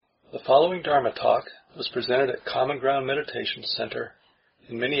The following Dharma talk was presented at Common Ground Meditation Center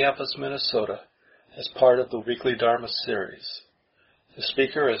in Minneapolis, Minnesota, as part of the weekly Dharma series. The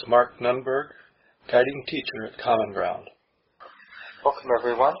speaker is Mark Nunberg, guiding teacher at Common Ground. Welcome,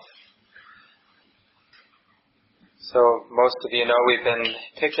 everyone. So, most of you know we've been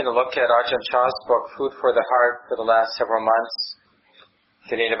taking a look at Ajahn Chah's book, Food for the Heart, for the last several months,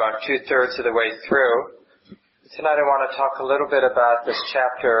 getting about 2/3 of the way through. Tonight I want to talk a little bit about this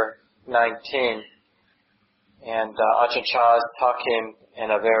chapter 19. And Ajahn Chah is talking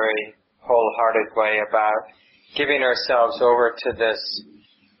in a very wholehearted way about giving ourselves over to this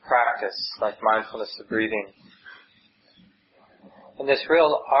practice, like mindfulness of breathing. And this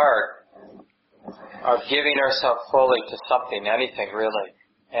real art of giving ourselves fully to something, anything really.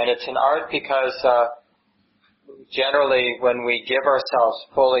 And it's an art because generally when we give ourselves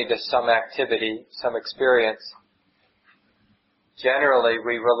fully to some activity, some experience, generally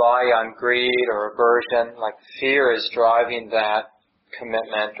we rely on greed or aversion, like fear is driving that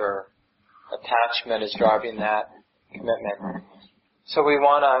commitment or attachment is driving that commitment. So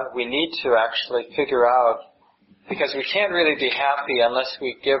we need to actually figure out, because we can't really be happy unless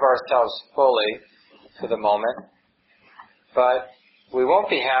we give ourselves fully to the moment, but we won't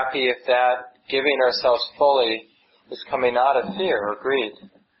be happy if that giving ourselves fully is coming out of fear or greed.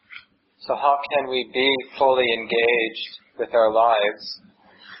 So how can we be fully engaged with our lives,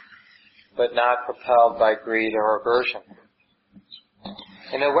 but not propelled by greed or aversion?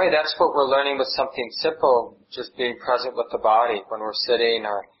 In a way, that's what we're learning with something simple, just being present with the body when we're sitting,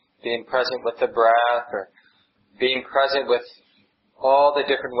 or being present with the breath, or being present with all the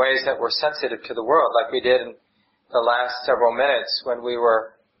different ways that we're sensitive to the world, like we did in the last several minutes when we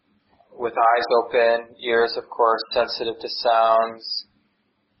were with eyes open, ears, of course, sensitive to sounds,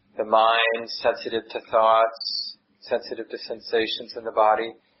 the mind sensitive to thoughts, sensitive to sensations in the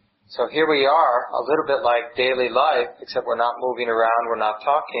body. So here we are, a little bit like daily life, except we're not moving around, we're not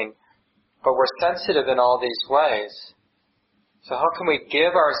talking, but we're sensitive in all these ways. So how can we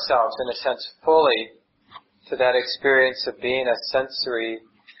give ourselves, in a sense, fully to that experience of being a sensory,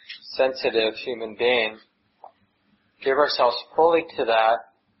 sensitive human being? Give ourselves fully to that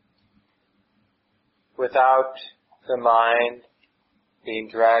without the mind being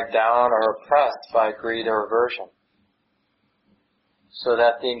dragged down or oppressed by greed or aversion, so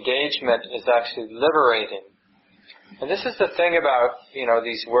that the engagement is actually liberating. And this is the thing about,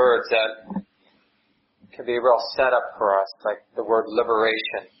 these words that can be a real setup for us, like the word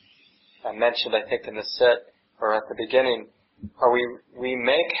liberation. I mentioned, I think, in the sit, or at the beginning, or we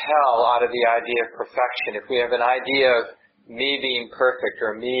make hell out of the idea of perfection. If we have an idea of me being perfect,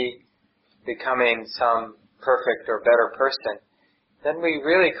 or me becoming some perfect or better person, then we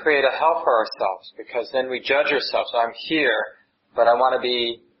really create a hell for ourselves, because then we judge ourselves. I'm here, but I want to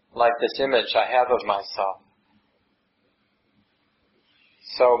be like this image I have of myself.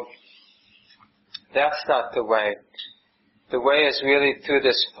 So that's not the way. The way is really through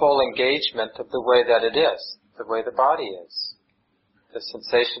this full engagement of the way that it is, the way the body is, the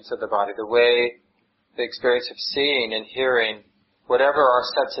sensations of the body, the way the experience of seeing and hearing, whatever our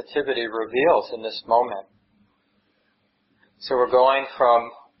sensitivity reveals in this moment. So we're going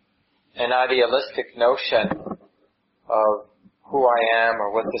from an idealistic notion of who I am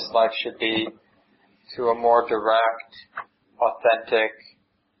or what this life should be to a more direct, authentic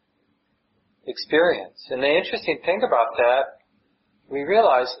experience. And the interesting thing about that, we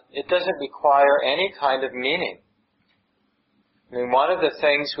realize it doesn't require any kind of meaning. I mean, one of the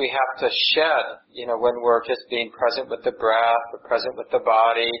things we have to shed, when we're just being present with the breath, or present with the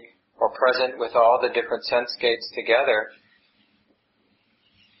body, or present with all the different sense gates together,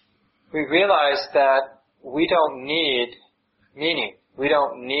 we realize that we don't need meaning. We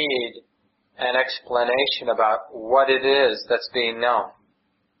don't need an explanation about what it is that's being known.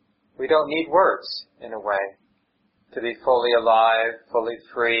 We don't need words, in a way, to be fully alive, fully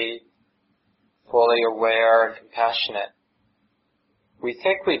free, fully aware and compassionate. We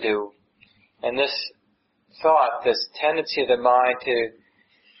think we do. And this thought, this tendency of the mind to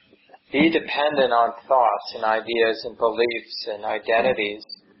be dependent on thoughts and ideas and beliefs and identities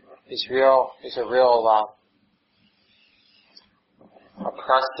is a real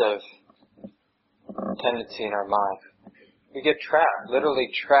oppressive tendency in our mind. We get trapped, literally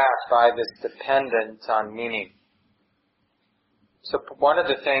trapped by this dependence on meaning. So one of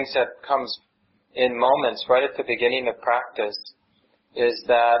the things that comes in moments right at the beginning of practice is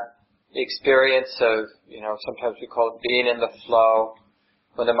that experience of, sometimes we call it being in the flow,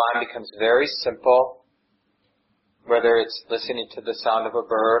 when the mind becomes very simple, whether it's listening to the sound of a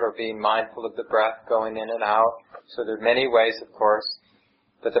bird or being mindful of the breath going in and out. So there are many ways, of course.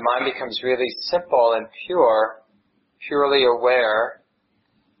 but the mind becomes really simple and pure, purely aware,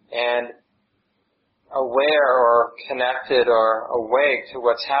 and aware or connected or awake to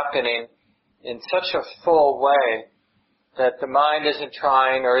what's happening in such a full way that the mind isn't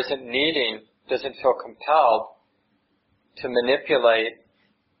trying or isn't needing, doesn't feel compelled to manipulate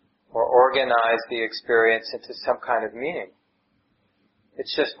or organize the experience into some kind of meaning.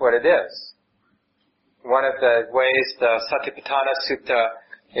 It's just what it is. One of the ways the Satipatthana Sutta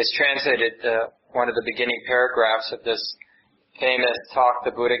is translated, one of the beginning paragraphs of this famous talk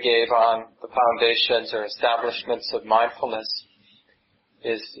the Buddha gave on the foundations or establishments of mindfulness,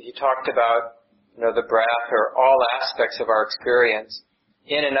 is he talked about, the breath or all aspects of our experience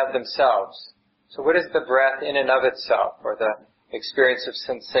in and of themselves. So what is the breath in and of itself, or the experience of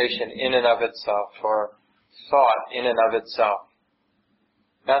sensation in and of itself, or thought in and of itself?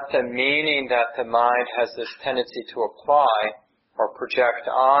 Not the meaning that the mind has this tendency to apply or project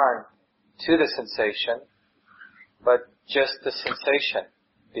on to the sensation, but just the sensation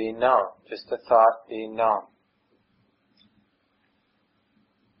being known, just the thought being known.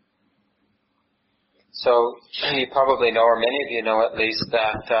 So you probably know, or many of you know at least,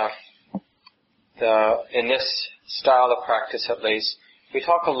 that in this style of practice at least, we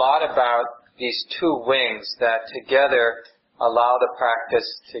talk a lot about these two wings that together allow the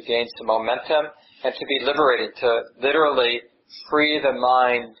practice to gain some momentum and to be liberating, to literally free the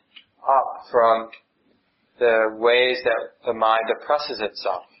mind up from the ways that the mind oppresses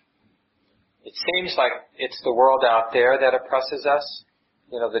itself. It seems like it's the world out there that oppresses us.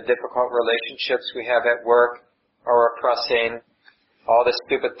 The difficult relationships we have at work are oppressing. All the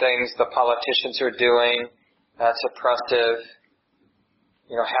stupid things the politicians are doing, that's oppressive.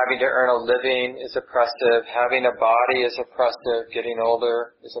 Having to earn a living is oppressive. Having a body is oppressive. Getting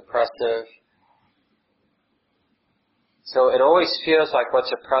older is oppressive. So it always feels like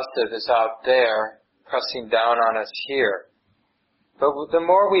what's oppressive is out there, pressing down on us here. But the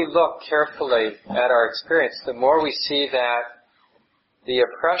more we look carefully at our experience, the more we see that the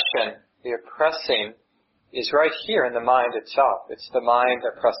oppression, the oppressing, is right here in the mind itself. It's the mind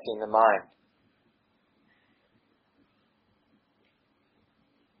oppressing the mind.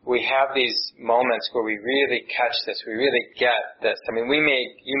 We have these moments where we really catch this, we really get this. I mean,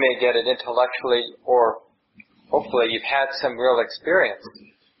 you may get it intellectually, or hopefully you've had some real experience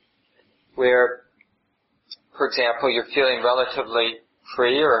where, for example, you're feeling relatively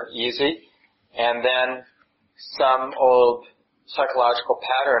free or easy, and then some old psychological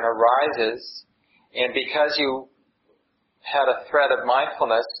pattern arises, and because you had a thread of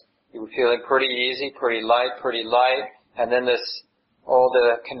mindfulness, you were feeling pretty easy, pretty light, and then this old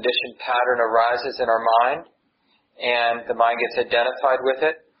conditioned pattern arises in our mind, and the mind gets identified with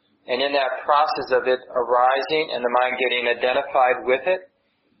it, and in that process of it arising and the mind getting identified with it,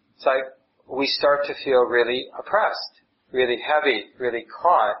 it's like we start to feel really oppressed, really heavy, really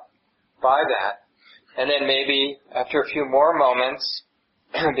caught by that. And then maybe after a few more moments,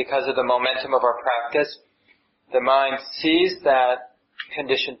 because of the momentum of our practice, the mind sees that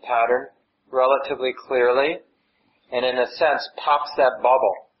conditioned pattern relatively clearly, and in a sense pops that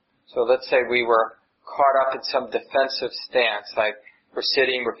bubble. So let's say we were caught up in some defensive stance, like we're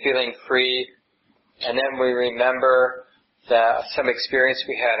sitting, we're feeling free, and then we remember that some experience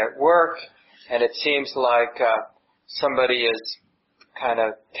we had at work, and it seems like somebody is kind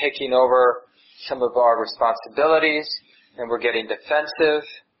of taking over some of our responsibilities, and we're getting defensive,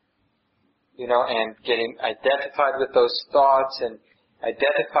 and getting identified with those thoughts, and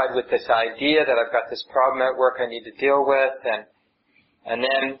identified with this idea that I've got this problem at work I need to deal with, and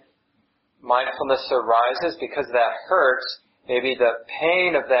then mindfulness arises because that hurts. Maybe the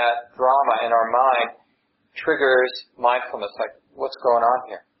pain of that drama in our mind triggers mindfulness, like, what's going on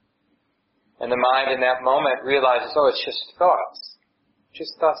here? And the mind in that moment realizes, it's just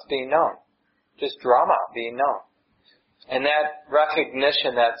thoughts being known, just drama being known. And that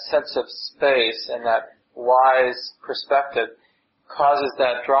recognition, that sense of space, and that wise perspective causes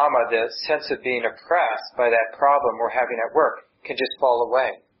that drama, the sense of being oppressed by that problem we're having at work, can just fall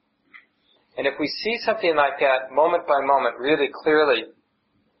away. And if we see something like that moment by moment really clearly,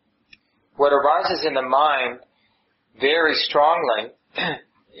 what arises in the mind very strongly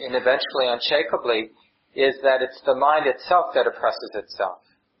and eventually unshakably is that it's the mind itself that oppresses itself.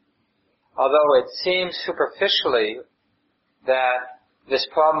 Although it seems superficially that this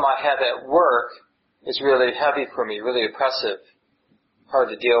problem I have at work is really heavy for me, really oppressive, hard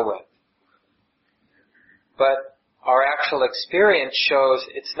to deal with. But our actual experience shows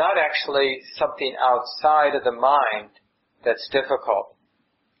it's not actually something outside of the mind that's difficult.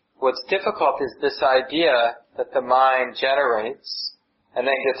 What's difficult is this idea that the mind generates and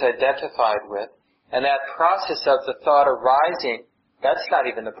then gets identified with. And that process of the thought arising, that's not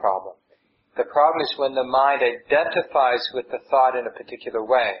even the problem. The problem is when the mind identifies with the thought in a particular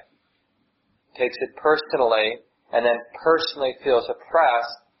way, takes it personally, and then personally feels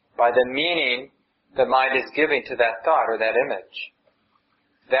oppressed by the meaning the mind is giving to that thought or that image.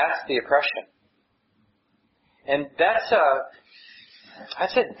 That's the oppression. And that's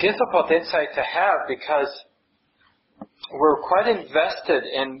a difficult insight to have because we're quite invested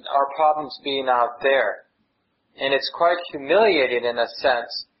in our problems being out there. And it's quite humiliating in a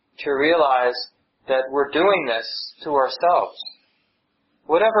sense to realize that we're doing this to ourselves.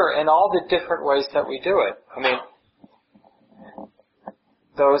 Whatever, in all the different ways that we do it. I mean,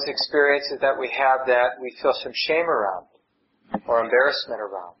 those experiences that we have that we feel some shame around or embarrassment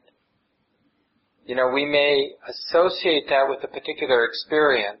around. You know, we may associate that with a particular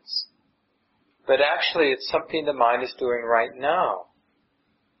experience, but actually it's something the mind is doing right now.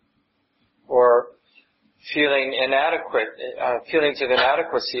 Or feeling inadequate, feelings of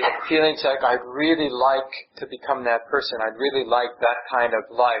inadequacy, feelings like I'd really like to become that person, I'd really like that kind of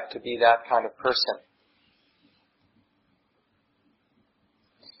life, to be that kind of person.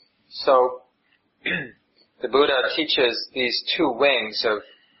 So, the Buddha teaches these two wings of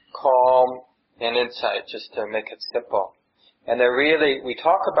calm and insight, just to make it simple. And they're really, we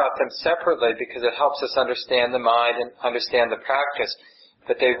talk about them separately because it helps us understand the mind and understand the practice,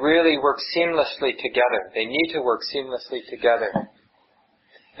 but they really work seamlessly together. They need to work seamlessly together.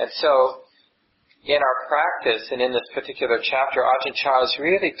 And so, in our practice, and in this particular chapter, Ajahn Chah is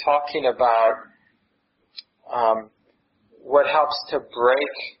really talking about what helps to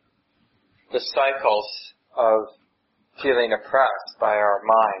break the cycles of feeling oppressed by our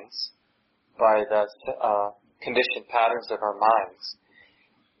minds, by the conditioned patterns of our minds.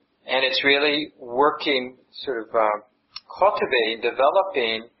 And it's really working, sort of cultivating,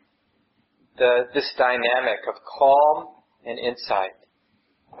 developing this dynamic of calm and insight.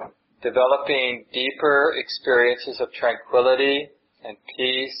 Developing deeper experiences of tranquility and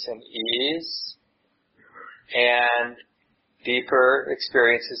peace and ease, and deeper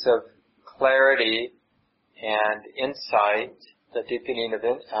experiences of clarity and insight, the deepening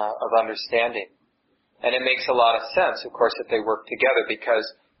of understanding. And it makes a lot of sense, of course, that they work together,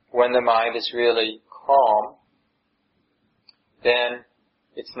 because when the mind is really calm, then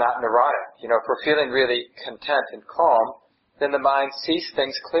it's not neurotic. You know, if we're feeling really content and calm, then the mind sees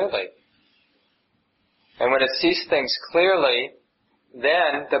things clearly. And when it sees things clearly,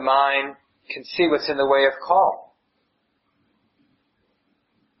 then the mind can see what's in the way of calm.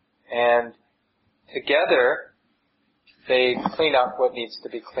 And together, they clean up what needs to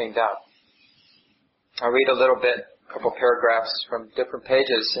be cleaned up. I'll read a little bit, a couple paragraphs from different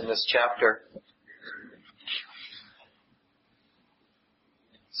pages in this chapter.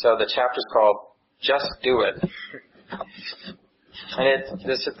 So the chapter's called Just Do It. And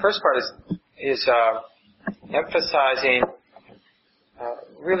the first part is emphasizing,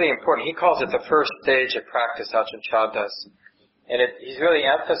 really important, he calls it the first stage of practice, Ajahn Chah does. And he's really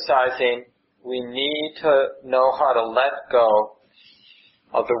emphasizing we need to know how to let go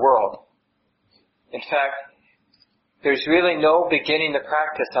of the world. In fact, there's really no beginning to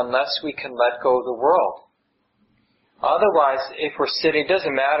practice unless we can let go of the world. Otherwise, if we're sitting, it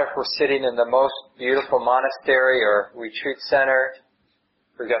doesn't matter if we're sitting in the most beautiful monastery or retreat center,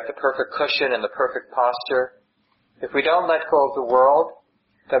 we've got the perfect cushion and the perfect posture. If we don't let go of the world,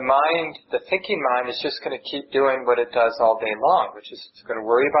 the mind, the thinking mind, is just going to keep doing what it does all day long, which is it's going to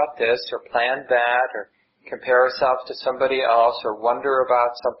worry about this or plan that or compare ourselves to somebody else or wonder about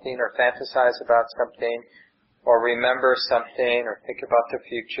something or fantasize about something or remember something or think about the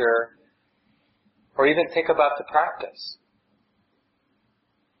future or even think about the practice.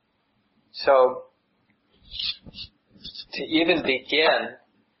 So, to even begin,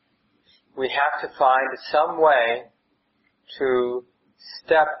 we have to find some way to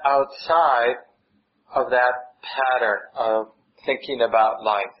step outside of that pattern of thinking about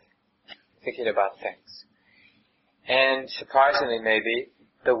life, thinking about things. And surprisingly maybe,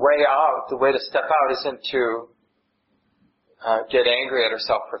 the way out, the way to step out isn't to get angry at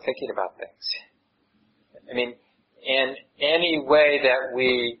ourselves for thinking about things. I mean, in any way that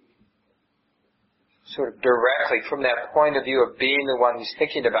we sort of directly, from that point of view of being the one who's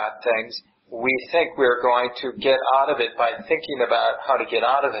thinking about things, we think we're going to get out of it by thinking about how to get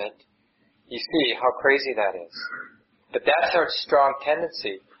out of it. You see how crazy that is. But that's our strong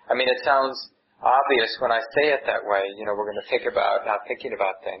tendency. I mean, it sounds obvious when I say it that way. You know, we're going to think about not thinking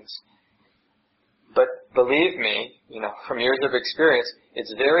about things. But believe me, you know, from years of experience,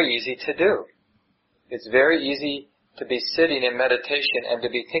 it's very easy to do. It's very easy to be sitting in meditation and to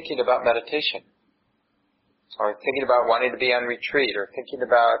be thinking about meditation, or thinking about wanting to be on retreat, or thinking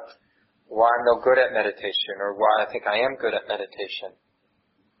about why I'm no good at meditation, or why I think I am good at meditation,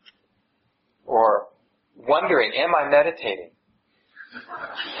 or wondering, am I meditating?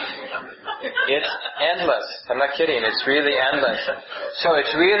 It's endless. I'm not kidding. It's really endless. So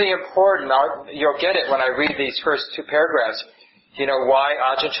it's really important. You'll get it when I read these first two paragraphs. You know why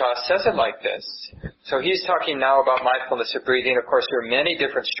Ajahn Chah says it like this. So he's talking now about mindfulness of breathing. Of course, there are many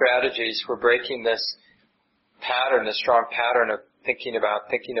different strategies for breaking this pattern, this strong pattern of thinking about.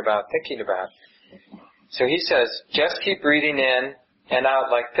 So he says, just keep breathing in and out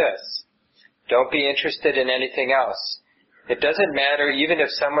like this. Don't be interested in anything else. It doesn't matter even if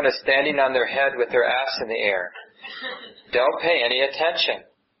someone is standing on their head with their ass in the air. Don't pay any attention.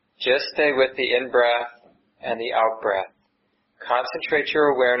 Just stay with the in-breath and the out-breath. Concentrate your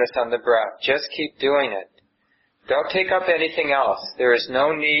awareness on the breath. Just keep doing it. Don't take up anything else. There is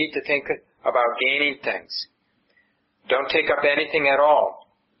no need to think about gaining things. Don't take up anything at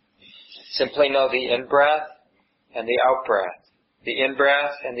all. Simply know the in-breath and the out-breath. The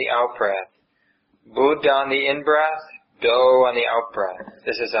in-breath and the out-breath. Buddha on the in-breath, Do on the out-breath.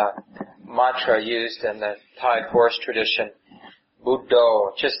 This is a mantra used in the Thai forest tradition.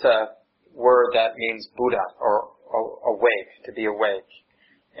 Buddho, just a word that means Buddha, or awake, to be awake.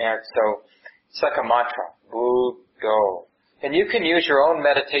 And so, it's like a mantra. Buddho. And you can use your own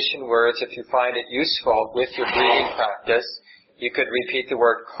meditation words if you find it useful with your breathing practice. You could repeat the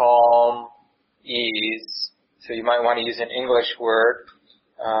word calm, ease. So you might want to use an English word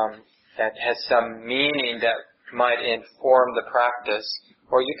that has some meaning that might inform the practice,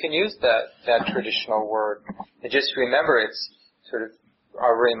 or you can use that traditional word. And just remember, it's sort of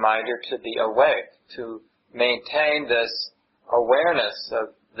a reminder to be awake, to maintain this awareness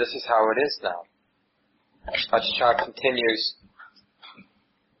of this is how it is now. Ajahn Chah continues.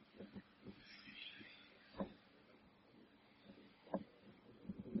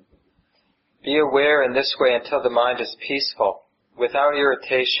 Be aware in this way until the mind is peaceful, without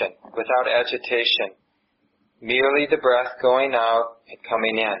irritation, without agitation, merely the breath going out and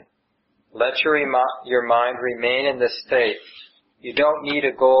coming in. Let your mind remain in this state. You don't need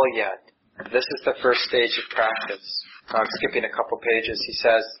a goal yet. This is the first stage of practice. I'm skipping a couple pages. He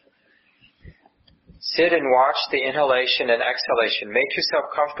says, sit and watch the inhalation and exhalation. Make yourself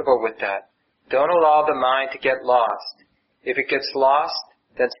comfortable with that. Don't allow the mind to get lost. If it gets lost,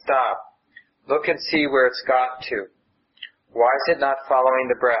 then stop. Look and see where it's got to. Why is it not following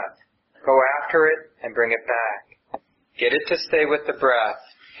the breath? Go after it and bring it back. Get it to stay with the breath,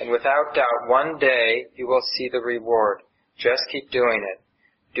 and without doubt, one day you will see the reward. Just keep doing it.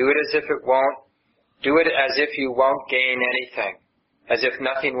 Do it as if you won't gain anything, as if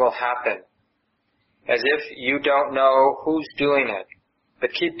nothing will happen, as if you don't know who's doing it,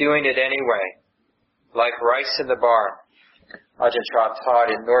 but keep doing it anyway, like rice in the barn. Ajahn Chah taught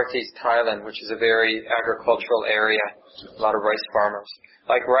in northeast Thailand, which is a very agricultural area, a lot of rice farmers.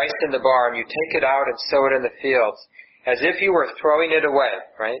 Like rice in the barn, you take it out and sow it in the fields, as if you were throwing it away,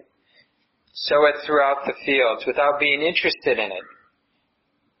 right? Sow it throughout the fields without being interested in it.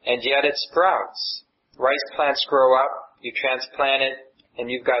 And yet it sprouts. Rice plants grow up, you transplant it, and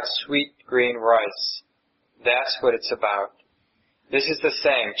you've got sweet green rice. That's what it's about. This is the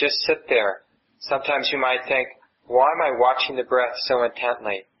same. Just sit there. Sometimes you might think, why am I watching the breath so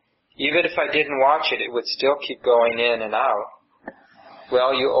intently? Even if I didn't watch it, it would still keep going in and out.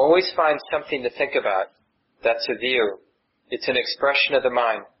 Well, you always find something to think about. That's a view. It's an expression of the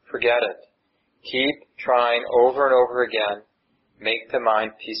mind. Forget it. Keep trying over and over again. Make the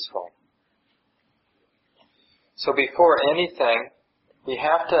mind peaceful. So before anything, we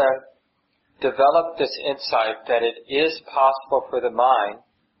have to develop this insight that it is possible for the mind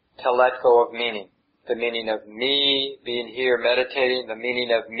to let go of meaning. The meaning of me being here meditating, the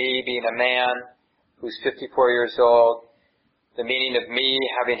meaning of me being a man who's 54 years old, the meaning of me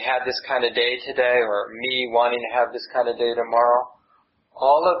having had this kind of day today, or me wanting to have this kind of day tomorrow.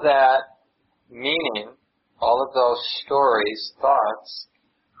 All of that meaning, all of those stories, thoughts,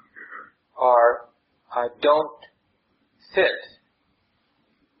 don't fit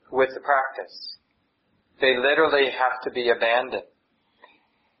with the practice. They literally have to be abandoned.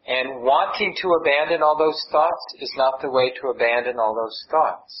 And wanting to abandon all those thoughts is not the way to abandon all those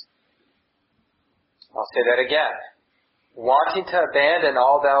thoughts. I'll say that again. Wanting to abandon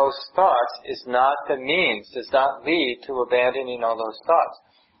all those thoughts is not the means, does not lead to abandoning all those thoughts.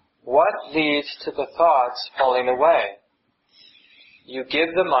 What leads to the thoughts falling away? You give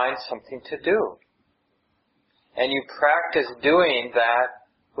the mind something to do. And you practice doing that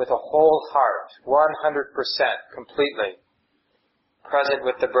with a whole heart, 100% completely, present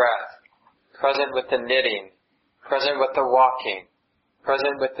with the breath, present with the knitting, present with the walking,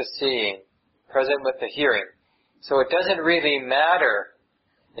 present with the seeing, present with the hearing. So it doesn't really matter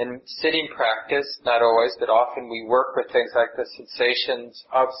in sitting practice, not always, but often we work with things like the sensations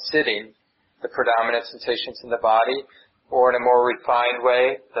of sitting, the predominant sensations in the body, or in a more refined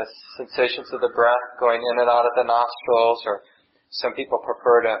way, the sensations of the breath going in and out of the nostrils, or some people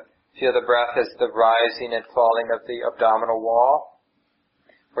prefer to feel the breath as the rising and falling of the abdominal wall.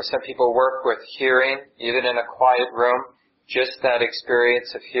 Or some people work with hearing, even in a quiet room, just that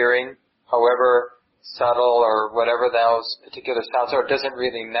experience of hearing, however subtle or whatever those particular sounds are, it doesn't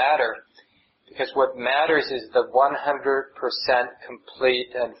really matter. Because what matters is the 100% complete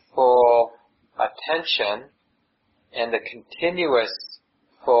and full attention and the continuous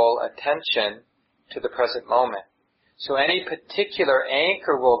full attention to the present moment. So any particular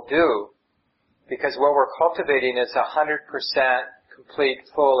anchor will do, because what we're cultivating is 100% complete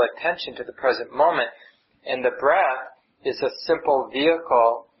full attention to the present moment, and the breath is a simple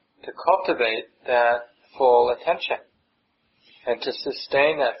vehicle to cultivate that full attention and to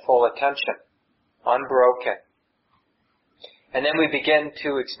sustain that full attention, unbroken. And then we begin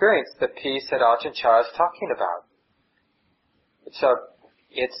to experience the peace that Ajahn Chah is talking about.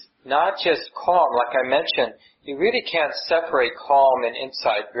 It's not just calm, like I mentioned. You really can't separate calm and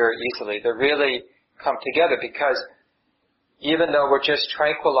insight very easily. They really come together, because even though we're just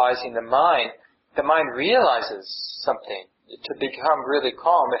tranquilizing the mind realizes something. To become really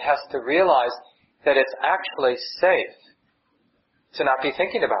calm, it has to realize that it's actually safe to not be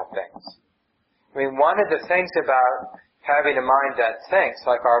thinking about things. I mean, one of the things about having a mind that thinks,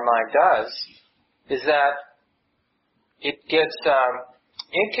 like our mind does, is that it gets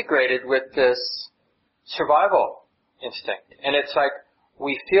integrated with this survival instinct. And it's like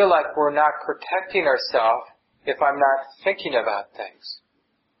we feel like we're not protecting ourselves if I'm not thinking about things.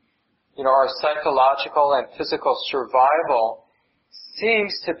 You know, our psychological and physical survival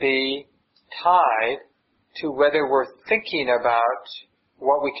seems to be tied to whether we're thinking about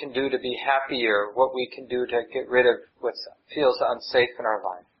what we can do to be happier, what we can do to get rid of what feels unsafe in our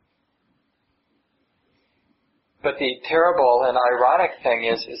life. But the terrible and ironic thing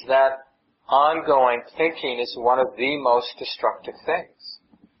is that ongoing thinking is one of the most destructive things.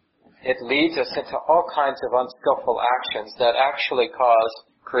 It leads us into all kinds of unskillful actions that actually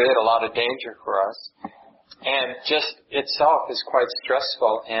create a lot of danger for us, and just itself is quite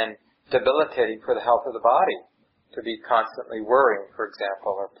stressful and debilitating for the health of the body, to be constantly worrying, for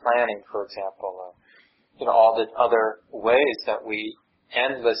example, or planning, for example, or all the other ways that we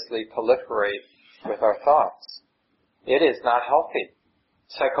endlessly proliferate with our thoughts. It is not healthy,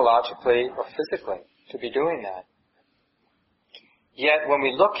 psychologically or physically, to be doing that. Yet when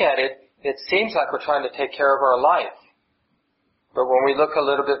we look at it, it seems like we're trying to take care of our life. But when we look a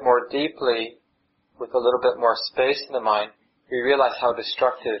little bit more deeply, with a little bit more space in the mind, we realize how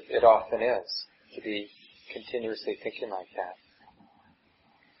destructive it often is to be continuously thinking like that.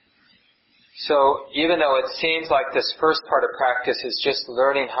 So even though it seems like this first part of practice is just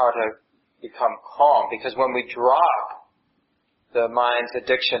learning how to become calm, because when we drop the mind's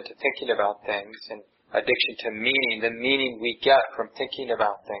addiction to thinking about things and addiction to meaning, the meaning we get from thinking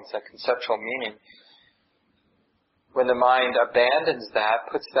about things, that conceptual meaning, when the mind abandons that,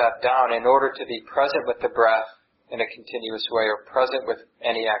 puts that down in order to be present with the breath in a continuous way, or present with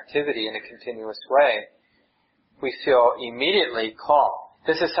any activity in a continuous way, we feel immediately calm.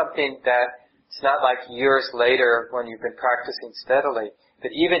 This is something that it's not like years later when you've been practicing steadily,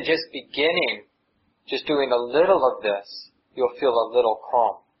 but even just beginning, just doing a little of this, you'll feel a little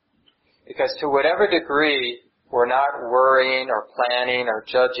calm. Because to whatever degree we're not worrying or planning or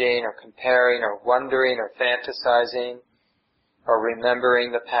judging or comparing or wondering or fantasizing or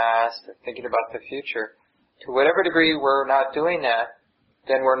remembering the past or thinking about the future, to whatever degree we're not doing that,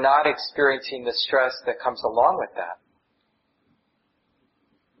 then we're not experiencing the stress that comes along with that.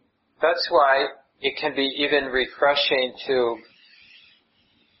 That's why it can be even refreshing to,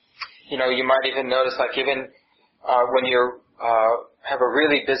 you might even notice, like even when you have a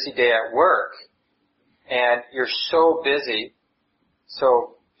really busy day at work, and you're so busy,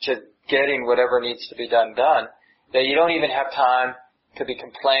 so just getting whatever needs to be done, that you don't even have time to be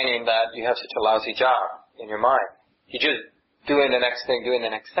complaining that you have such a lousy job in your mind. You're just doing the next thing.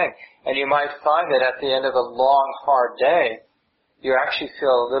 And you might find that at the end of a long, hard day, you actually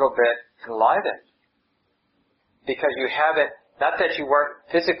feel a little bit enlivened. Because you haven't, not that you weren't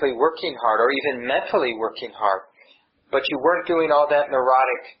physically working hard or even mentally working hard, but you weren't doing all that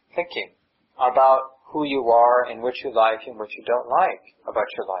neurotic thinking about who you are and what you like and what you don't like about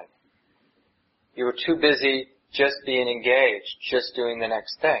your life. You were too busy just being engaged, just doing the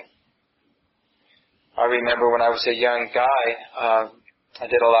next thing. I remember when I was a young guy, I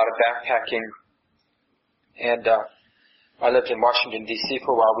did a lot of backpacking, and I lived in Washington, D.C.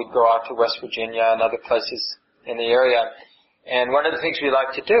 for a while. We'd go out to West Virginia and other places in the area. And one of the things we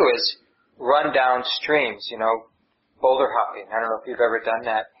like to do is run down streams, boulder hopping. I don't know if you've ever done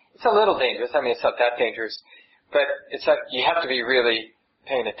that. It's a little dangerous. I mean, it's not that dangerous. But it's like you have to be really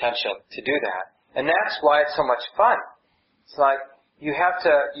paying attention to do that. And that's why it's so much fun. It's like you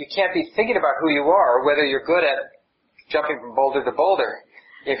can't be thinking about who you are or whether you're good at jumping from boulder to boulder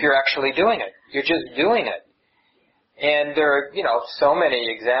if you're actually doing it. You're just doing it. And there are, so many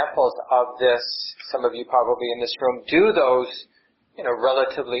examples of this. Some of you probably in this room do those,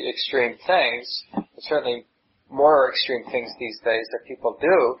 relatively extreme things. Certainly more extreme things these days that people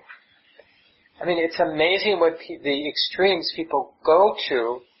do. I mean, it's amazing what the extremes people go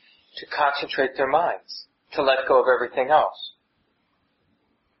to concentrate their minds, to let go of everything else.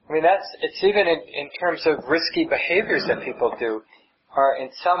 I mean, it's even in terms of risky behaviors that people do, are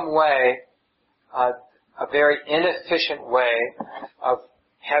in some way a very inefficient way of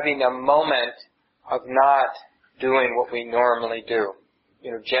having a moment of not doing what we normally do.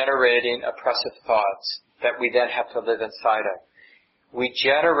 Generating oppressive thoughts that we then have to live inside of. We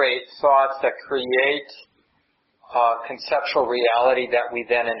generate thoughts that create conceptual reality that we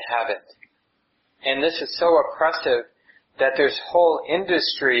then inhabit. And this is so oppressive that there's whole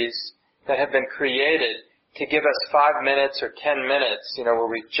industries that have been created to give us 5 minutes or 10 minutes, where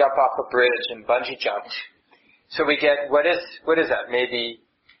we jump off a bridge and bungee jump. So we get, what is that, maybe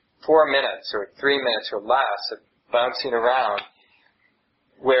 4 minutes or 3 minutes or less of bouncing around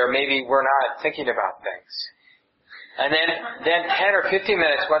where maybe we're not thinking about things. And then 10 or 15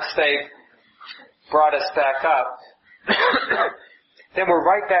 minutes, once they brought us back up, then we're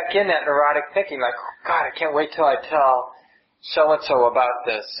right back in that neurotic thinking, like, oh, God, I can't wait till I tell so-and-so about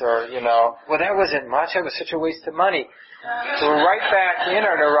this, or, well, that wasn't much, that was such a waste of money. So we're right back in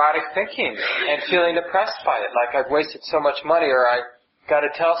our neurotic thinking and feeling depressed by it, like I've wasted so much money, or I got to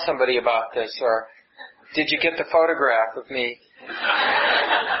tell somebody about this, or did you get the photograph of me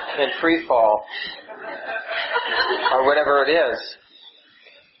in free fall, or whatever it is.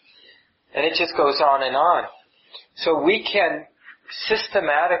 And it just goes on and on. So we can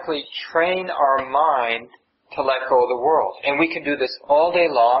systematically train our mind to let go of the world. And we can do this all day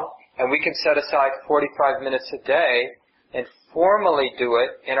long, and we can set aside 45 minutes a day and formally do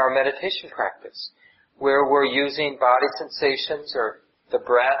it in our meditation practice, where we're using body sensations or the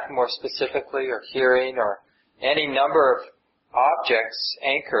breath more specifically, or hearing, or any number of objects,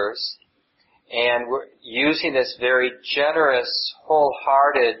 anchors, and we're using this very generous,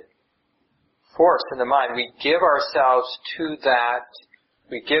 wholehearted force in the mind. We give ourselves to that.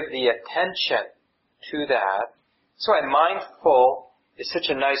 We give the attention to that. So mindful is such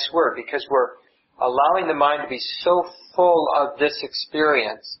a nice word, because we're allowing the mind to be so full of this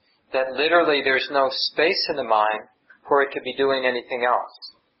experience that literally there's no space in the mind for it to be doing anything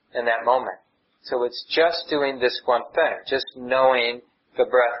else in that moment. So it's just doing this one thing, just knowing the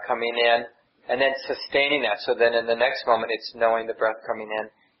breath coming in and then sustaining that. So then in the next moment it's knowing the breath coming in,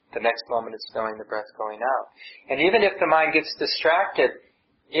 the next moment it's knowing the breath going out. And even if the mind gets distracted,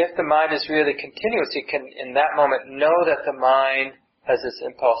 if the mind is really continuous, you can in that moment know that the mind has this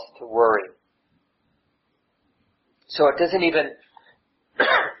impulse to worry. So it doesn't even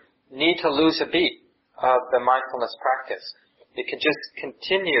need to lose a beat of the mindfulness practice. It can just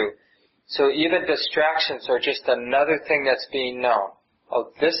continue. So even distractions are just another thing that's being known.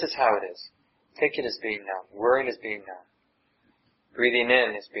 Oh, this is how it is. Thinking is being known. Worrying is being known. Breathing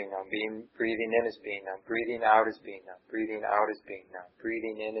in is being known. Breathing in is being known. Breathing out is being known. Breathing out is being known.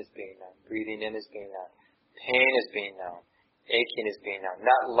 Breathing in is being known. Breathing in is being known. Pain is being known. Aching is being known.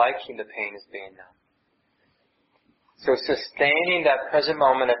 Not liking the pain is being known. So sustaining that present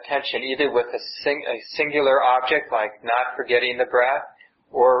moment attention, either with a singular object, like not forgetting the breath,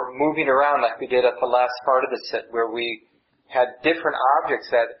 or moving around like we did at the last part of the sit, where we had different objects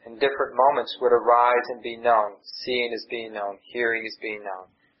that in different moments would arise and be known. Seeing is being known. Hearing is being known.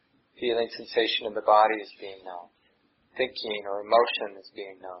 Feeling sensation in the body is being known. Thinking or emotion is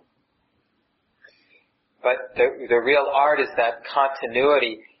being known. But the real art is that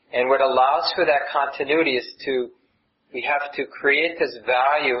continuity. And what allows for that continuity is we have to create this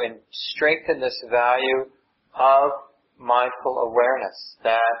value and strengthen this value of mindful awareness,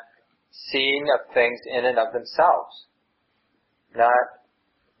 that seeing of things in and of themselves. Not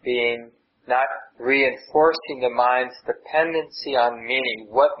reinforcing the mind's dependency on meaning,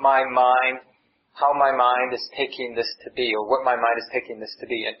 what my mind how my mind is taking this to be, or what my mind is taking this to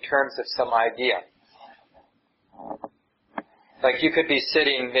be in terms of some idea. Like you could be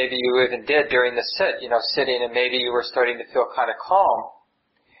sitting, maybe you even did during the sit, sitting, and maybe you were starting to feel kind of calm.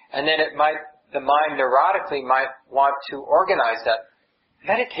 And then the mind neurotically might want to organize that.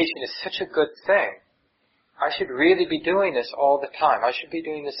 Meditation is such a good thing. I should really be doing this all the time. I should be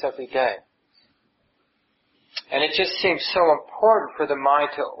doing this every day. And it just seems so important for the mind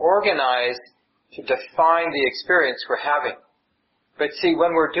to organize, to define the experience we're having. But see,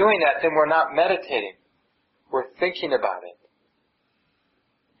 when we're doing that, then we're not meditating. We're thinking about it.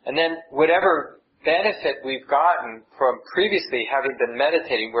 And then whatever benefit we've gotten from previously having been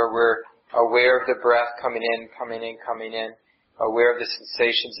meditating, where we're aware of the breath coming in, aware of the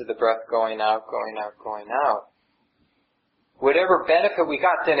sensations of the breath going out, whatever benefit we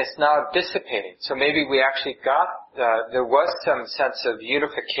got, then it's now dissipating. So maybe we actually there was some sense of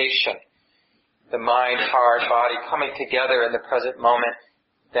unification. The mind, heart, body coming together in the present moment.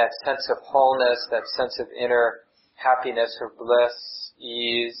 That sense of wholeness, that sense of inner happiness or bliss,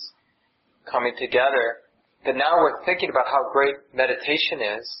 ease, coming together. But now we're thinking about how great meditation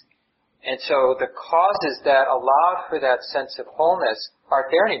is. And so the causes that allowed for that sense of wholeness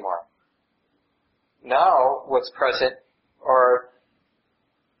aren't there anymore. Now what's present are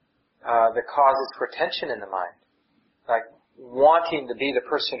the causes for tension in the mind. Like wanting to be the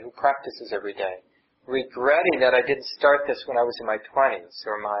person who practices every day. Regretting that I didn't start this when I was in my 20s,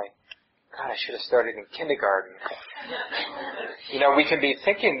 or I should have started in kindergarten. We can be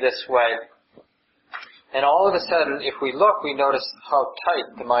thinking this way, and all of a sudden, if we look, we notice how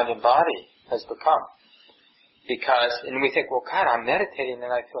tight the mind and body has become. And we think, well, God, I'm meditating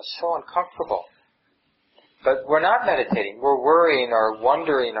and I feel so uncomfortable. But we're not meditating. We're worrying or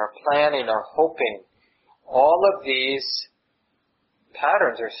wondering or planning or hoping. All of these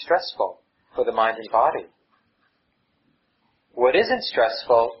patterns are stressful for the mind and body. What isn't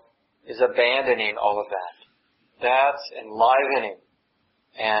stressful is abandoning all of that. That's enlivening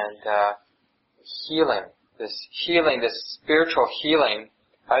and healing. This spiritual healing,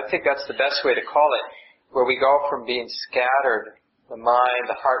 I think that's the best way to call it, where we go from being scattered, the mind,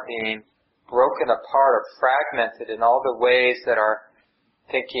 the heart being broken apart or fragmented in all the ways that our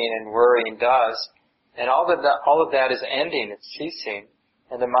thinking and worrying does, and all of that is ending, it's ceasing,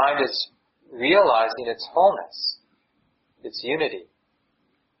 and the mind is realizing its wholeness, its unity.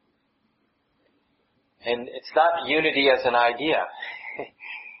 And it's not unity as an idea.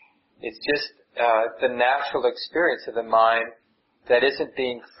 It's just the natural experience of the mind that isn't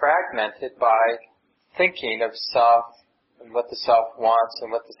being fragmented by thinking of self and what the self wants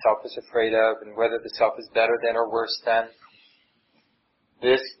and what the self is afraid of and whether the self is better than or worse than.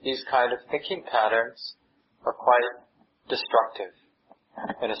 These kind of thinking patterns are quite destructive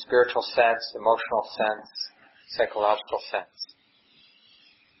in a spiritual sense, emotional sense, psychological sense.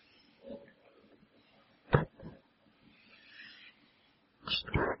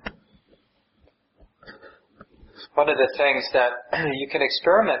 One of the things that you can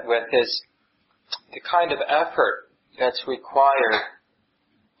experiment with is the kind of effort that's required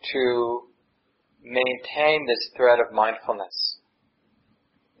to maintain this thread of mindfulness.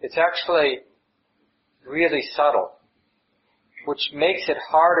 It's actually really subtle, which makes it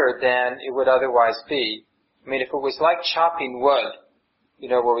harder than it would otherwise be. I mean, if it was like chopping wood,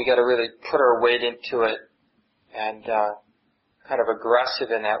 where we got to really put our weight into it and kind of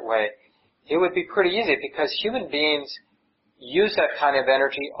aggressive in that way, it would be pretty easy because human beings use that kind of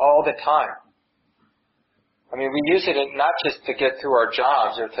energy all the time. I mean, we use it not just to get through our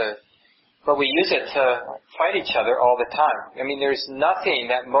jobs but we use it to fight each other all the time. I mean, there's nothing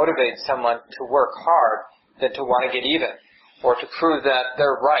that motivates someone to work hard than to want to get even or to prove that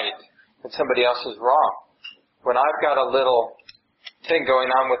they're right and somebody else is wrong. When I've got a little thing going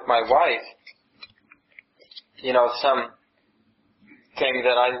on with my wife, some thing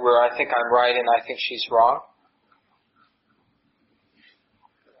where I think I'm right and I think she's wrong.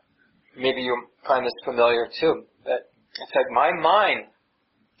 Maybe you find this familiar too. But it's like my mind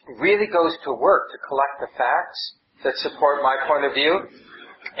really goes to work to collect the facts that support my point of view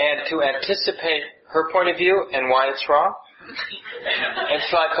and to anticipate her point of view and why it's wrong.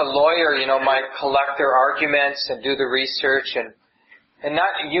 It's like a lawyer, might collect their arguments and do the research and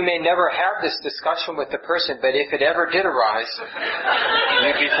you may never have this discussion with the person, but if it ever did arise,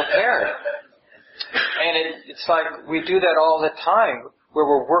 you'd be prepared. And it's like we do that all the time, where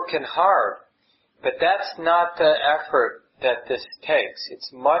we're working hard. But that's not the effort that this takes. It's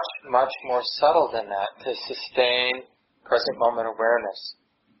much, much more subtle than that to sustain present moment awareness.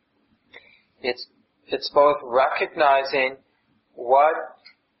 It's both recognizing what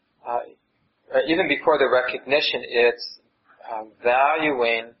even before the recognition, it's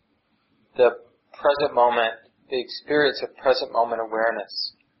valuing the present moment, the experience of present moment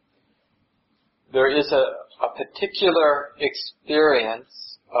awareness. There is a particular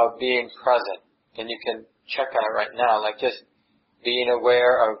experience of being present, and you can check on it right now, like just being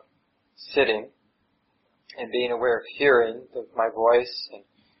aware of sitting, and being aware of hearing my voice, and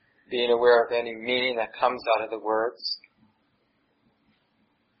being aware of any meaning that comes out of the words.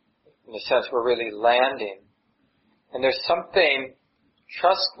 In a sense, we're really landing. And there's something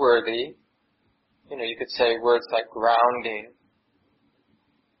trustworthy, you could say words like grounding.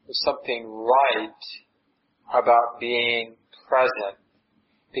 There's something right about being present.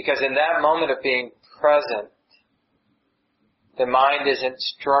 Because in that moment of being present, the mind isn't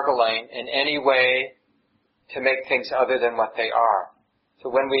struggling in any way to make things other than what they are. So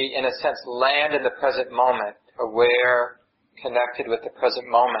when we, in a sense, land in the present moment, aware, connected with the present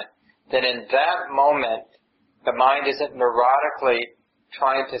moment, then in that moment, the mind isn't neurotically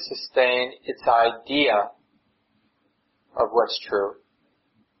trying to sustain its idea of what's true.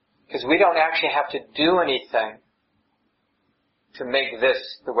 Because we don't actually have to do anything to make this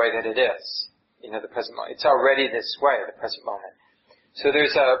the way that it is, the present moment. It's already this way, the present moment. So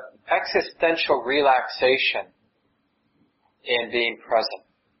there's a existential relaxation in being present.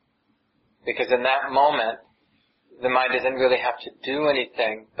 Because in that moment, the mind doesn't really have to do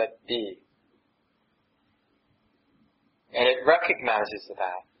anything but be. And it recognizes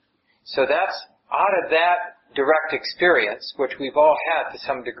that. So that's, out of that direct experience, which we've all had to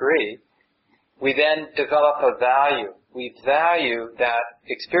some degree, we then develop a value. We value that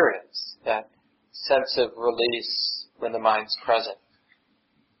experience, that sense of release when the mind's present.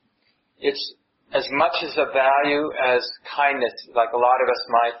 It's as much as a value as kindness, like a lot of us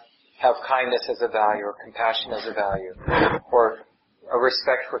might have kindness as a value, or compassion as a value, or a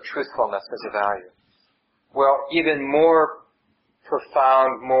respect for truthfulness as a value. Well, even more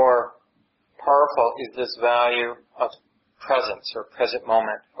profound, more powerful is this value of presence, or present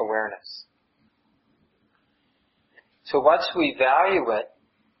moment awareness. So once we value it,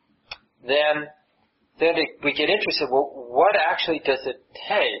 then we get interested, well, what actually does it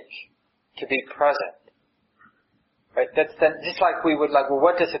take to be present? Right? That's then just like we would well,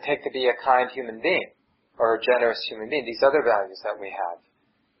 what does it take to be a kind human being or a generous human being? These other values that we have.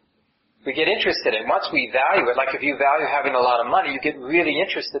 We get interested in. Once we value it, like if you value having a lot of money, you get really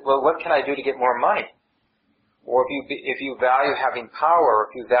interested. Well, what can I do to get more money? Or if you value having power,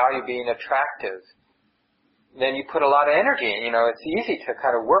 or if you value being attractive, then you put a lot of energy in. It's easy to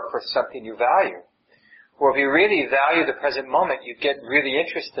kind of work for something you value. Or if you really value the present moment, you get really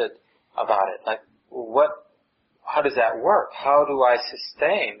interested about it. Like, how does that work? How do I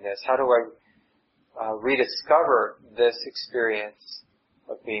sustain this? How do I rediscover this experience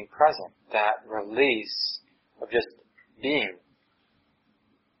of being present? That release of just being.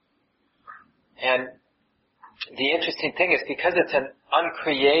 And the interesting thing is, because it's an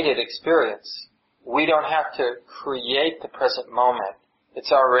uncreated experience, we don't have to create the present moment.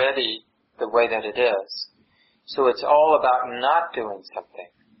 It's already the way that it is. So it's all about not doing something.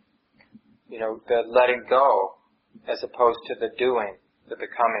 The letting go, as opposed to the doing, the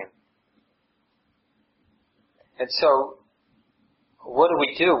becoming. And so, what do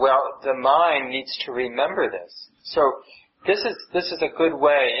we do? Well, the mind needs to remember this. So, this is a good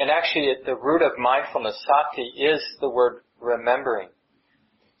way, and actually at the root of mindfulness, sati, is the word remembering.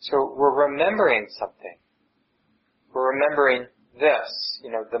 So, we're remembering something. We're remembering this,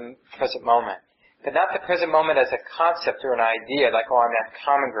 the present moment. But not the present moment as a concept or an idea, like, I'm at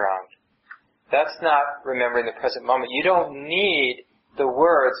common ground. That's not remembering the present moment. You don't need the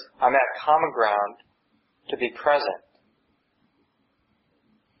words, I'm at common ground, to be present.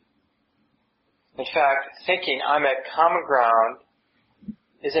 In fact, thinking I'm at common ground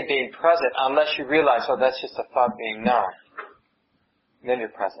isn't being present unless you realize, that's just a thought being known. And then you're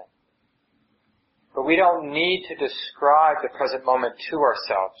present. But we don't need to describe the present moment to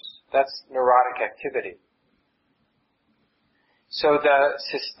ourselves. That's neurotic activity. So the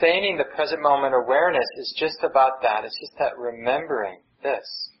sustaining the present moment awareness is just about that. It's just that remembering this.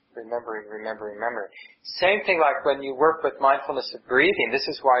 Remembering. Same thing like when you work with mindfulness of breathing. This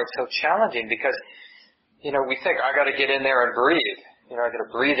is why it's so challenging, because, we think, I gotta get in there and breathe. I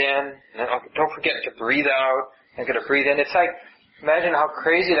gotta breathe in, and don't forget to breathe out, I gotta breathe in. It's like, imagine how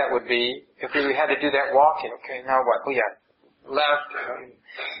crazy that would be if we had to do that walking. Okay, now what? Oh yeah, left,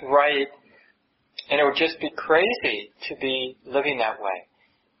 right. And it would just be crazy to be living that way.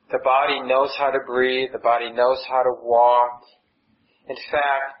 The body knows how to breathe. The body knows how to walk. In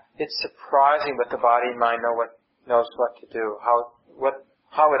fact, it's surprising what the body and mind knows what to do.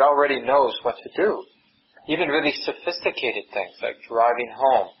 how it already knows what to do. Even really sophisticated things like driving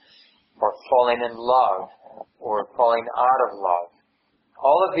home, or falling in love, or falling out of love.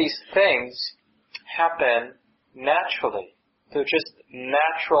 All of these things happen naturally. They're just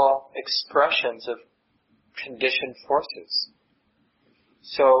natural expressions of conditioned forces.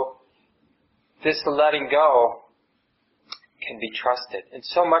 So, this letting go can be trusted. And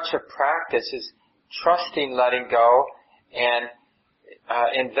so much of practice is trusting letting go and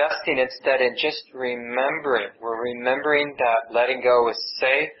investing instead in just remembering. We're remembering that letting go is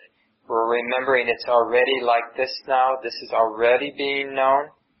safe. We're remembering it's already like this now. This is already being known.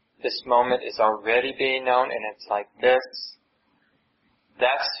 This moment is already being known, and it's like this.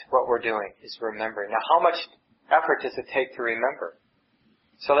 That's what we're doing, is remembering. Now, how much effort does it take to remember?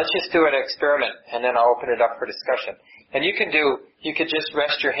 So let's just do an experiment, and then I'll open it up for discussion. And you could just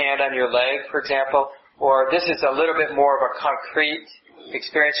rest your hand on your leg, for example, or this is a little bit more of a concrete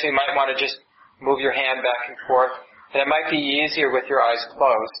experience. So you might want to just move your hand back and forth. And it might be easier with your eyes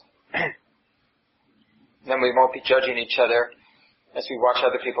closed. Then we won't be judging each other as we watch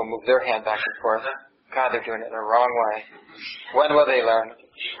other people move their hand back and forth. God, they're doing it in the wrong way. When will they learn?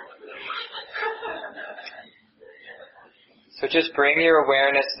 So just bring your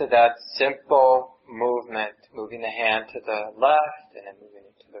awareness to that simple movement, moving the hand to the left and then moving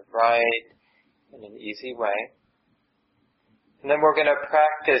it to the right in an easy way. And then we're going to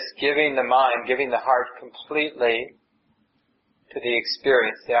practice giving the mind, giving the heart completely to the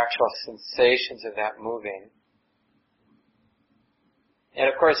experience, the actual sensations of that moving. And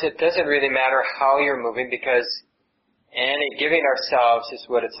of course, it doesn't really matter how you're moving, because giving ourselves is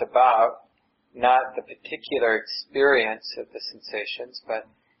what it's about, not the particular experience of the sensations, but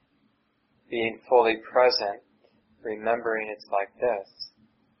being fully present, remembering it's like this.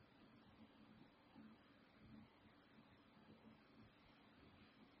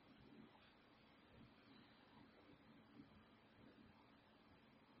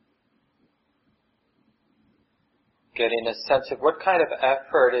 Getting a sense of what kind of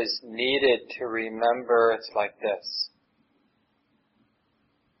effort is needed to remember it's like this.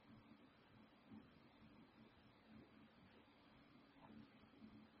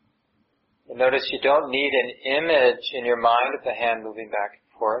 And notice you don't need an image in your mind of the hand moving back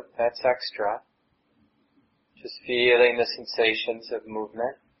and forth. That's extra. Just feeling the sensations of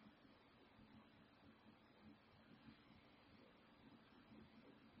movement.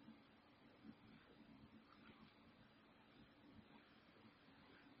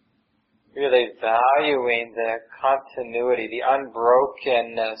 Really valuing the continuity, the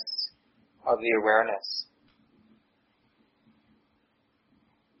unbrokenness of the awareness.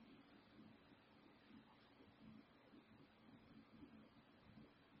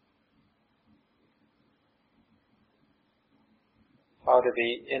 How to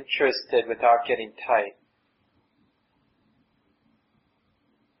be interested without getting tight.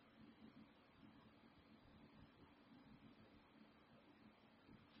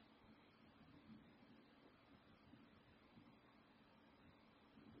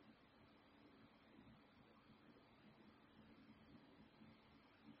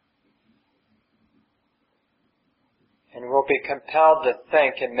 And we'll be compelled to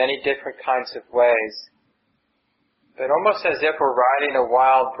think in many different kinds of ways. But almost as if we're riding a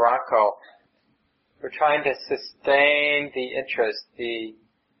wild bronco, we're trying to sustain the interest, the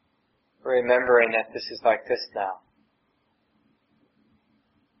remembering that this is like this now.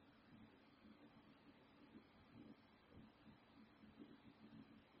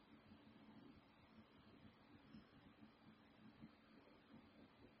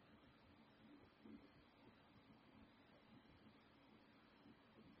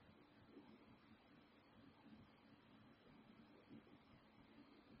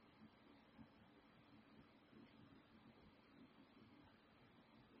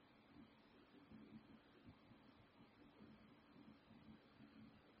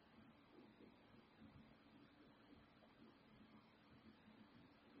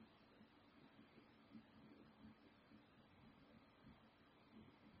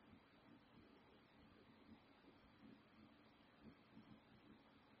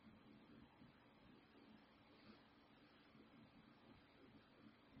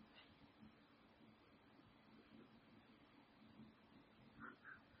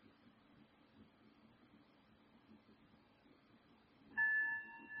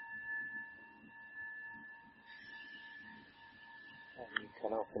 You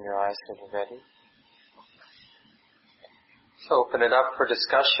can open your eyes when you're ready. So open it up for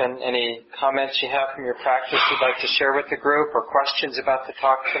discussion. Any comments you have from your practice you'd like to share with the group, or questions about the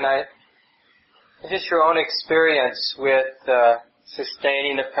talk tonight? And just your own experience with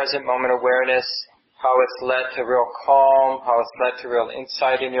sustaining the present moment awareness, how it's led to real calm, how it's led to real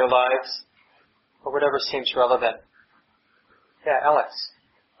insight in your lives, or whatever seems relevant. Yeah, Alex.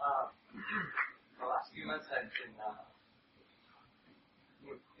 The last few months I've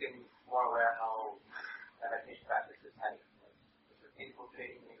been more aware how meditation practices had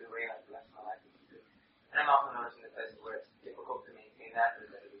infiltrating in a way like the rest of my life. And I'm often noticing the places where it's difficult to maintain that,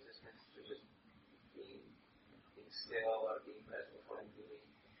 there's a resistance to just being still or being present with what I'm doing.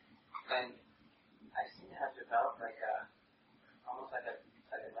 And I seem to have developed almost like a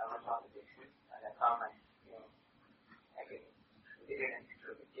Dharma talk addiction. And I found I could get in and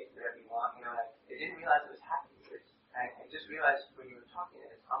sort of get whatever you want, and I didn't realize it was happening. I just realized when you were talking,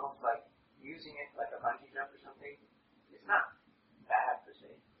 it's almost like using it like a bungee jump or something. It's not bad per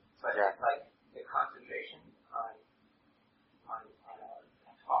se, but it's like the concentration on a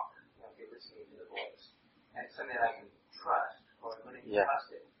talk, if you're listening to the voice, and something that I can trust or learning to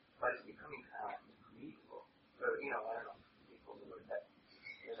trust it, but it's becoming kind of like believable. Or I don't know, people the word, but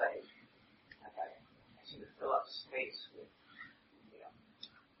there's I seem to fill up space with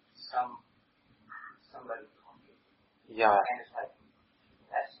somebody talking. Yeah. And it's like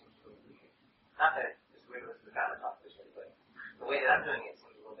that seems really weird. Not that it's weird with the Dharma talk per se, but the way that I'm doing it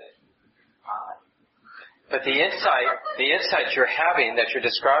seems a little bit odd. But the insight you're having that you're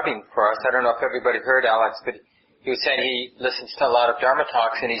describing for us, I don't know if everybody heard Alex, but he was saying he listens to a lot of Dharma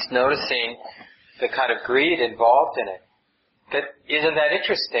talks and he's noticing the kind of greed involved in it. That isn't that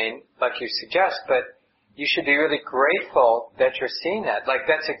interesting, like you suggest, but you should be really grateful that you're seeing that. Like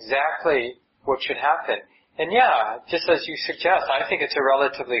that's exactly what should happen. And yeah, just as you suggest, I think it's a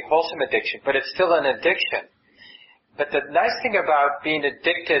relatively wholesome addiction, but it's still an addiction. But the nice thing about being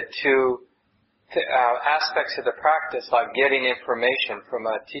addicted to aspects of the practice, like getting information from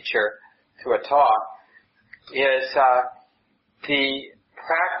a teacher to a talk, is the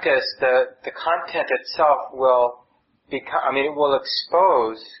practice, the content itself will become, it will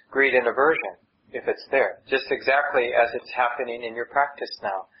expose greed and aversion if it's there, just exactly as it's happening in your practice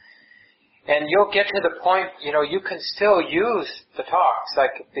now. And you'll get to the point, you can still use the talks,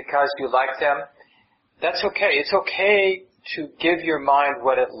 because you like them. That's okay. It's okay to give your mind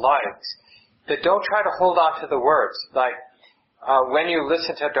what it likes. But don't try to hold on to the words. Like, when you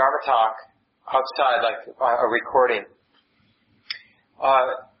listen to a Dharma talk outside, like a recording,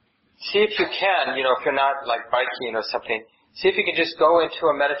 see if you can, if you're not like biking or something, see if you can just go into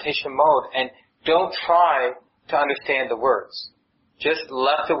a meditation mode and don't try to understand the words. Just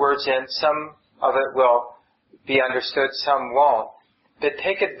let the words in. Some of it will be understood, some won't. But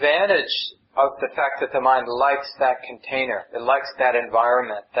take advantage of the fact that the mind likes that container. It likes that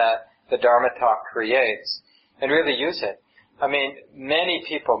environment that the Dharma talk creates, and really use it. Many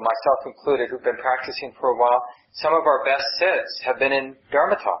people, myself included, who've been practicing for a while, some of our best sits have been in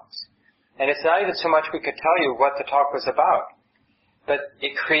Dharma talks. And it's not even so much we could tell you what the talk was about, but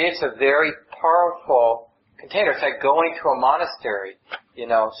it creates a very powerful container. It's like going to a monastery,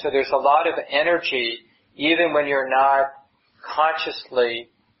 So there's a lot of energy, even when you're not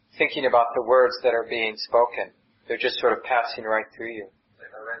consciously thinking about the words that are being spoken. They're just sort of passing right through you. It's like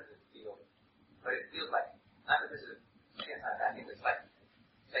a resident field. But it feels like, not that this is I think it's like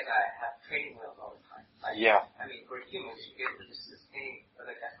I have training wheels all the time. For humans, you get to just sustain, but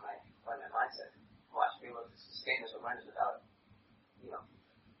that's my mindset. Well, I should be able to sustain this awareness without,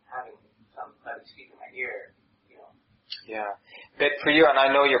 having somebody speak in my ear, Yeah. But for you, and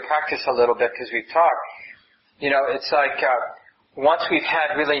I know your practice a little bit because we've talked, it's like once we've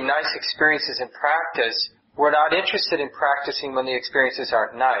had really nice experiences in practice, we're not interested in practicing when the experiences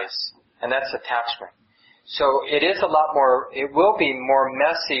aren't nice, and that's attachment. So it will be more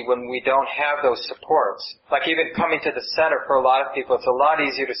messy when we don't have those supports. Like even coming to the center for a lot of people, it's a lot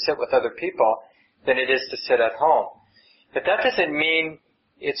easier to sit with other people than it is to sit at home. But that doesn't mean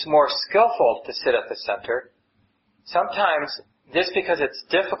it's more skillful to sit at the center. Sometimes, just because it's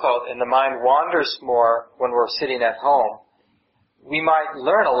difficult and the mind wanders more when we're sitting at home, we might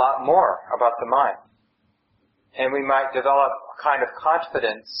learn a lot more about the mind. And we might develop a kind of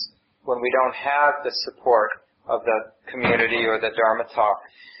confidence when we don't have the support of the community or the Dharma talk.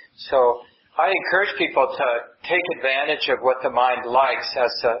 So I encourage people to take advantage of what the mind likes as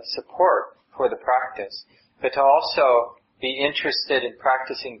a support for the practice, but to also be interested in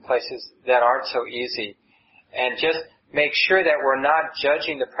practicing places that aren't so easy. And just make sure that we're not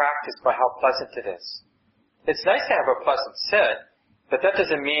judging the practice by how pleasant it is. It's nice to have a pleasant sit, but that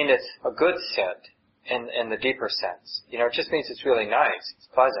doesn't mean it's a good sit in the deeper sense. It just means it's really nice, it's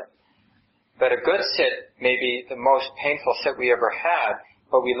pleasant. But a good sit may be the most painful sit we ever had,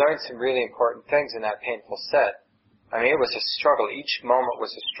 but we learned some really important things in that painful sit I mean, it was a struggle. Each moment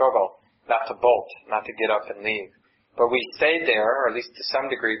was a struggle not to bolt, not to get up and leave. But we stayed there, or at least to some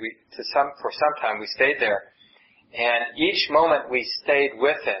degree, for some time we stayed there. And each moment we stayed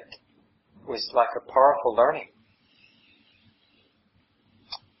with it was like a powerful learning.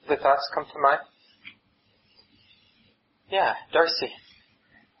 The thoughts come to mind? Yeah, Darcy.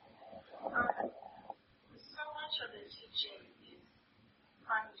 So much of the teaching is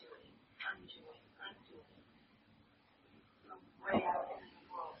undoing. The way out in the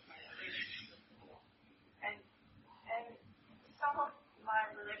world, and some of my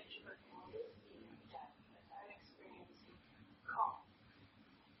relationship with the world is being death, but I'm experiencing calm.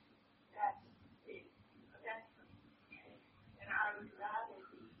 That's the event for me, okay? And I would rather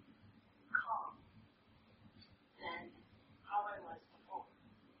be calm than how I was before.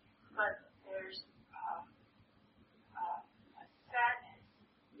 But there's a sadness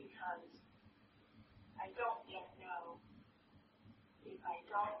because I don't yet know if I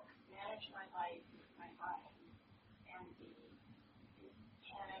don't manage my life with my mind and the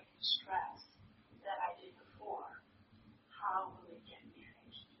panic and stress that I did before, how will it get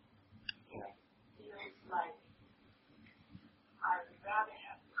managed? It feels like I would rather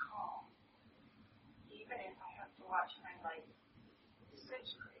have calm, even if I have to watch my life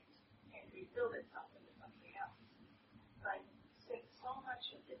disintegrate and rebuild itself into something else. But since so much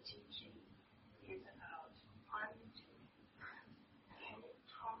of the teaching is about undoing, can you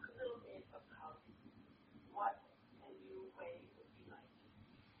talk a little bit about what a new way would be like?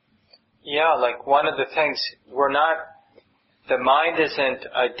 Yeah, like one of the things, the mind isn't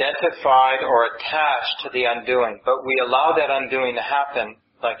identified or attached to the undoing, but we allow that undoing to happen,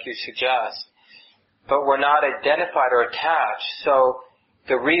 like you suggest. But we're not identified or attached, so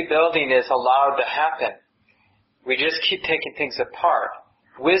the rebuilding is allowed to happen. We just keep taking things apart.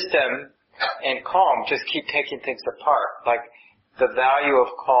 Wisdom and calm just keep taking things apart. Like the value of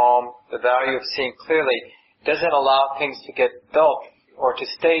calm, the value of seeing clearly, doesn't allow things to get built or to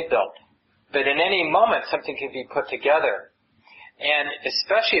stay built. But in any moment, something can be put together. And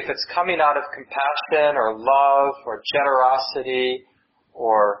especially if it's coming out of compassion or love or generosity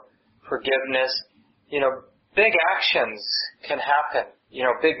or forgiveness, big actions can happen.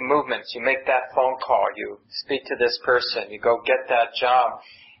 Big movements. You make that phone call. You speak to this person. You go get that job.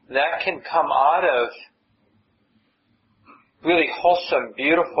 That can come out of really wholesome,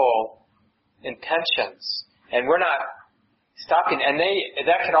 beautiful intentions. And we're not stopping. And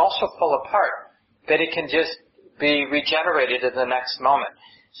that can also fall apart. But it can just be regenerated in the next moment.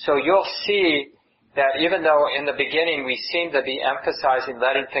 So you'll see that even though in the beginning we seem to be emphasizing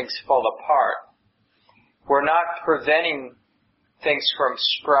letting things fall apart, we're not preventing things from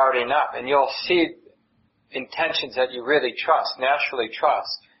sprouting up. And you'll see intentions that you really trust, naturally trust,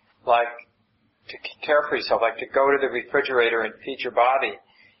 like to care for yourself, like to go to the refrigerator and feed your body.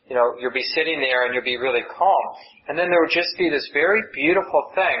 You'll be sitting there and you'll be really calm. And then there will just be this very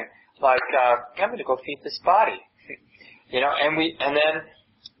beautiful thing, like, I'm going to go feed this body. And then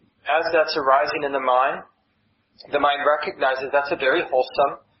as that's arising in the mind recognizes that's a very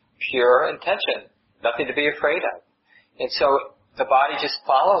wholesome, pure intention. Nothing to be afraid of. And so the body just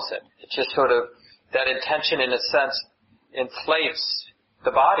follows it. It just sort of, that intention in a sense inflates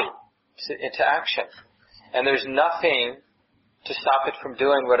the body into action. And there's nothing to stop it from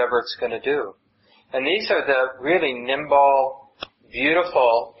doing whatever it's going to do. And these are the really nimble,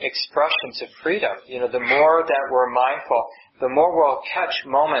 beautiful expressions of freedom. The more that we're mindful, the more we'll catch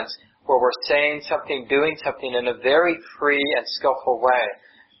moments where we're saying something, doing something in a very free and skillful way.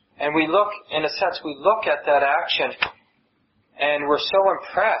 And we look at that action and we're so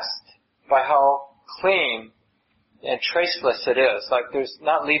impressed by how clean and traceless it is. Like there's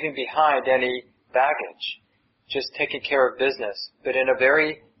not leaving behind any baggage, just taking care of business, but in a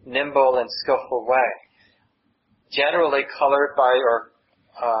very nimble and skillful way. Generally colored by or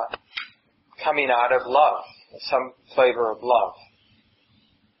coming out of love, some flavor of love.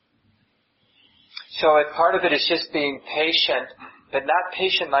 So part of it is just being patient, but not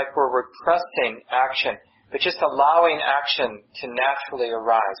patient like we're repressing action, but just allowing action to naturally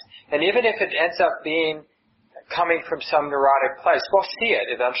arise. And even if it ends up coming from some neurotic place, we'll see it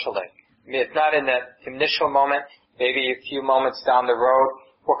eventually. I mean, it's not in that initial moment, maybe a few moments down the road,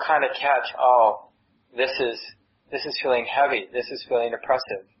 we'll kind of catch, this is feeling heavy, this is feeling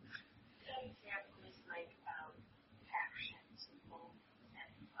oppressive. That example is like actions and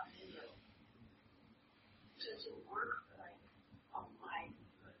a video. Does it work like a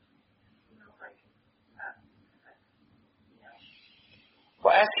livelihood?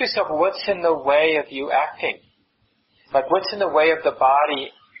 Well, ask yourself, what's in the way of you acting? Like, what's in the way of the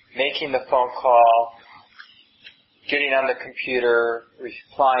body making the phone call, getting on the computer,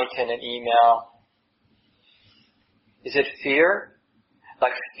 replying to an email. Is it fear?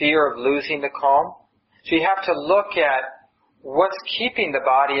 Like fear of losing the calm? So you have to look at what's keeping the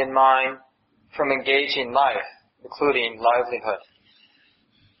body and mind from engaging life, including livelihood.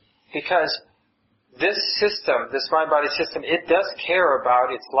 Because this system, this mind-body system, it does care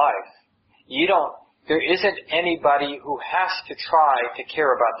about its life. There isn't anybody who has to try to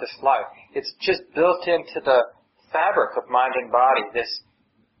care about this life. It's just built into the fabric of mind and body, this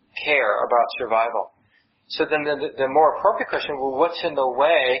care about survival. So then the more appropriate question, well, what's in the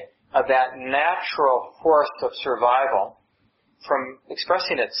way of that natural force of survival from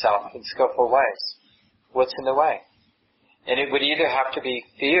expressing itself in skillful ways? What's in the way? And it would either have to be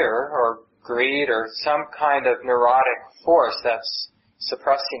fear or greed or some kind of neurotic force that's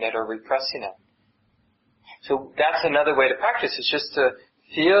suppressing it or repressing it. So that's another way to practice, is just to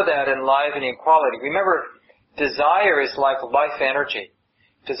feel that enlivening quality. Remember, desire is like life energy.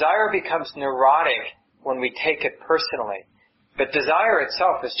 Desire becomes neurotic when we take it personally. But desire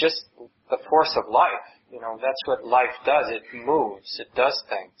itself is just the force of life. That's what life does. It moves. It does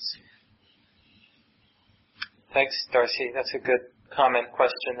things. Thanks, Darcy. That's a good comment,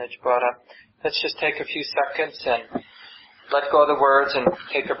 question that you brought up. Let's just take a few seconds and let go of the words and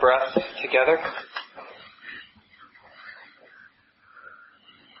take a breath together.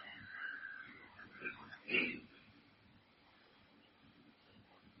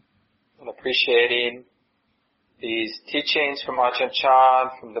 And appreciating these teachings from Ajahn Chah,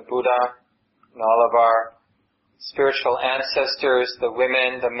 from the Buddha, and all of our spiritual ancestors, the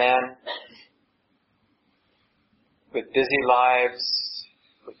women, the men, with busy lives,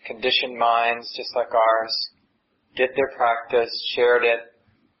 with conditioned minds just like ours, did their practice, shared it,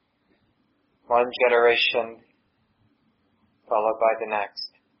 one generation followed by the next.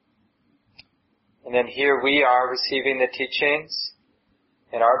 And then here we are receiving the teachings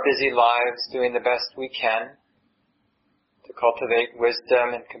in our busy lives, doing the best we can to cultivate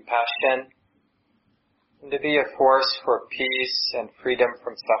wisdom and compassion, and to be a force for peace and freedom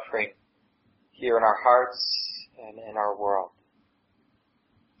from suffering here in our hearts and in our world.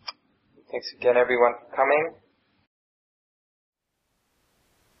 Thanks again, everyone, for coming.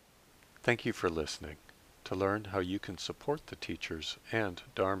 Thank you for listening. To learn how you can support the teachers and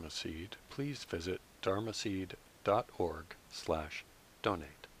Dharma Seed, please visit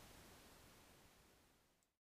dharmaseed.org/donate.